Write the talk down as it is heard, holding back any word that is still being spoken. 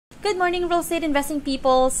Good morning, real estate investing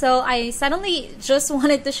people. So I suddenly just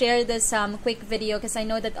wanted to share this quick video because I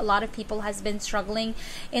know that a lot of people has been struggling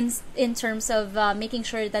in terms of making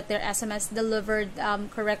sure that their SMS delivered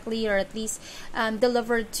correctly, or at least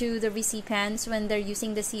delivered to the recipients when they're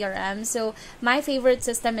using the CRM. So my favorite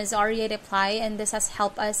system is REI Reply, and this has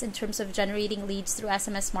helped us in terms of generating leads through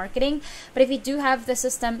SMS marketing. But if you do have the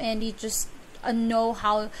system and you just know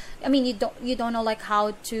how, you don't know like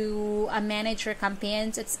how to manage your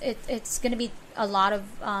campaigns, it's gonna be a lot of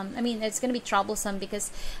it's gonna be troublesome,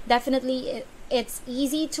 because definitely it's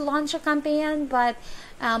easy to launch a campaign, but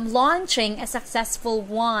launching a successful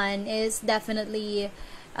one is definitely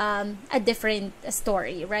a different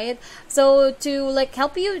story, right? So to like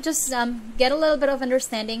help you just get a little bit of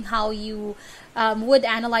understanding how you would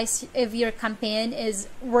analyze if your campaign is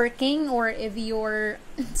working or if you're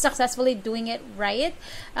successfully doing it right,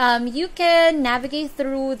 you can navigate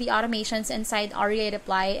through the automations inside REI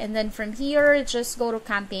Reply, and then from here just go to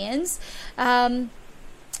campaigns.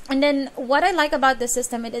 And then what I like about this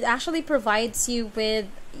system, it actually provides you with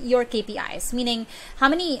your KPIs, meaning how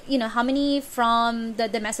many from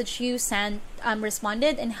the message you sent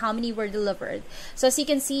responded and how many were delivered. So as you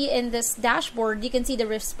can see in this dashboard, you can see the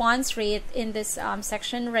response rate in this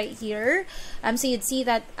section right here. So you'd see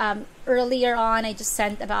that earlier on I just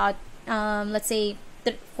sent about let's say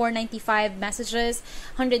 495 messages,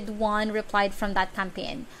 101 replied from that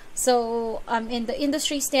campaign. So in the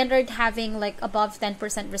industry standard, having like above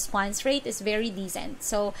 10% response rate is very decent.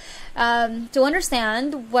 So to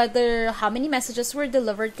understand how many messages were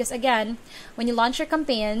delivered, because again, when you launch your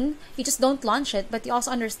campaign, you just don't launch it, but you also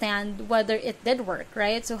understand whether it did work,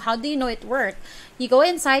 right? So how do you know it worked? You go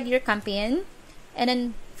inside your campaign, and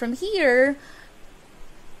then from here,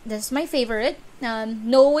 this is my favorite,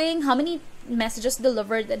 knowing how many messages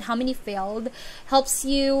delivered and how many failed helps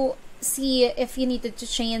you see if you needed to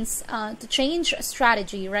change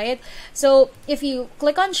strategy, right? So if you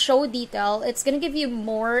click on show detail, it's going to give you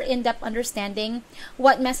more in-depth understanding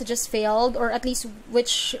what messages failed, or at least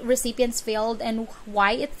which recipients failed and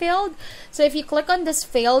why it failed. So if you click on this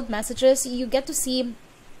failed messages, you get to see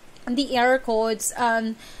the error codes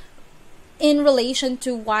in relation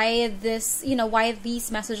to why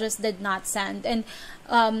these messages did not send. And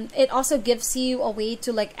it also gives you a way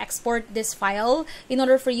to like export this file in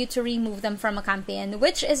order for you to remove them from a campaign,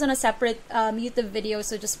 which is on a separate YouTube video.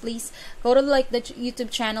 So just please go to like the YouTube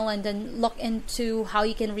channel and then look into how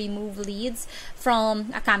you can remove leads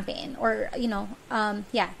from a campaign, or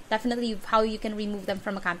definitely how you can remove them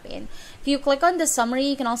from a campaign. If you click on the summary,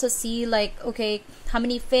 you can also see like, okay, how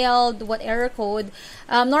many failed, what error code.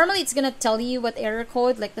 Normally it's gonna tell you what error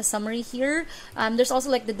code, like the summary here. There's also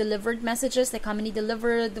like the delivered messages, like how many delivered,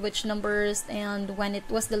 which numbers, and when it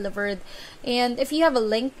was delivered. And if you have a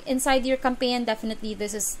link inside your campaign, definitely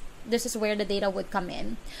this is where the data would come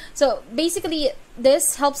in. So basically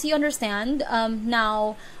this helps you understand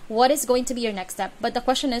now what is going to be your next step. But the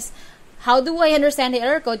question is, how do I understand the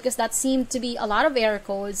error code? Because that seemed to be a lot of error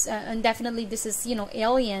codes, and definitely this is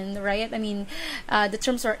alien, right? The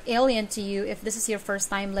terms are alien to you if this is your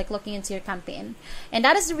first time like looking into your campaign. And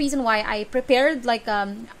that is the reason why I prepared like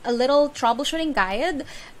a little troubleshooting guide,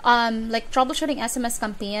 like troubleshooting SMS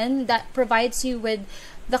campaign, that provides you with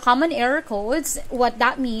the common error codes, what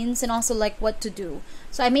that means, and also like what to do.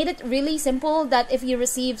 So I made it really simple that if you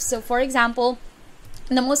receive, so for example,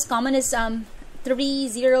 the most common is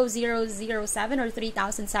 30007 or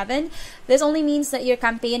 3007. This only means that your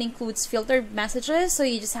campaign includes filtered messages, so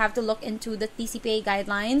you just have to look into the TCPA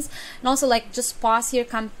guidelines, and also like just pause your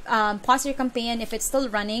campaign if it's still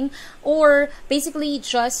running, or basically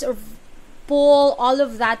just pull all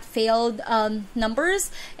of that failed numbers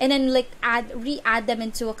and then like re-add them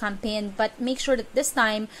into a campaign. But make sure that this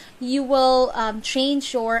time you will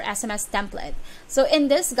change your SMS template. So in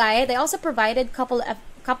this guide, I also provided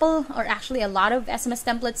or actually a lot of SMS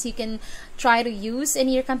templates you can try to use in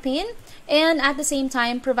your campaign, and at the same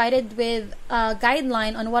time provided with a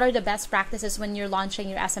guideline on what are the best practices when you're launching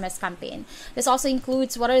your SMS campaign. This also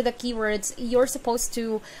includes what are the keywords you're supposed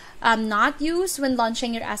to not use when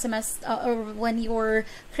launching your SMS or when you're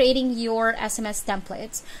creating your SMS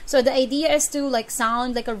templates. So the idea is to like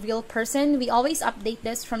sound like a real person. We always update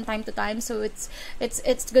this from time to time, so it's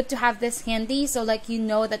good to have this handy, so like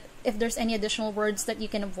that if there's any additional words that you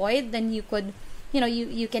can avoid, then you could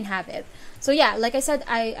you can have it. So yeah, like I said,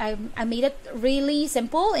 I made it really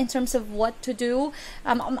simple in terms of what to do.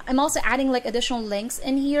 I'm also adding like additional links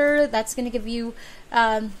in here that's going to give you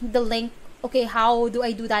the link. Okay, how do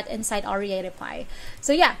I do that inside REI Reply?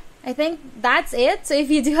 So yeah, I think that's it. So if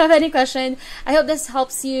you do have any question, I hope this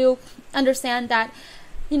helps you understand that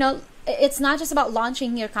it's not just about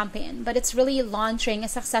launching your campaign, but it's really launching a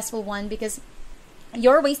successful one, because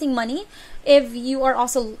you're wasting money if you are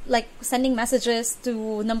also like sending messages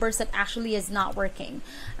to numbers that actually is not working.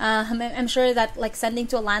 I'm sure that like sending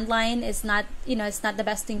to a landline is not, you know, it's not the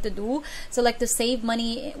best thing to do. So like to save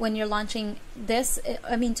money when you're launching this,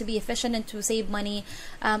 I mean, to be efficient and to save money,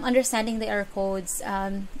 understanding the error codes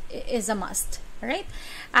is a must. All right.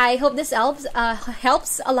 I hope this helps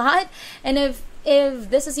a lot. And if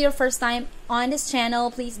this is your first time on this channel,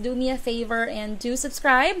 please do me a favor and do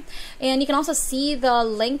subscribe. And you can also see the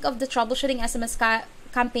link of the troubleshooting SMS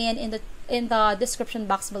campaign in the description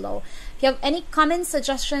box below. If you have any comments,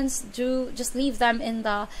 suggestions, do just leave them in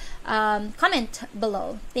the comment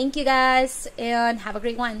below. Thank you guys, and have a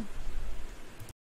great one.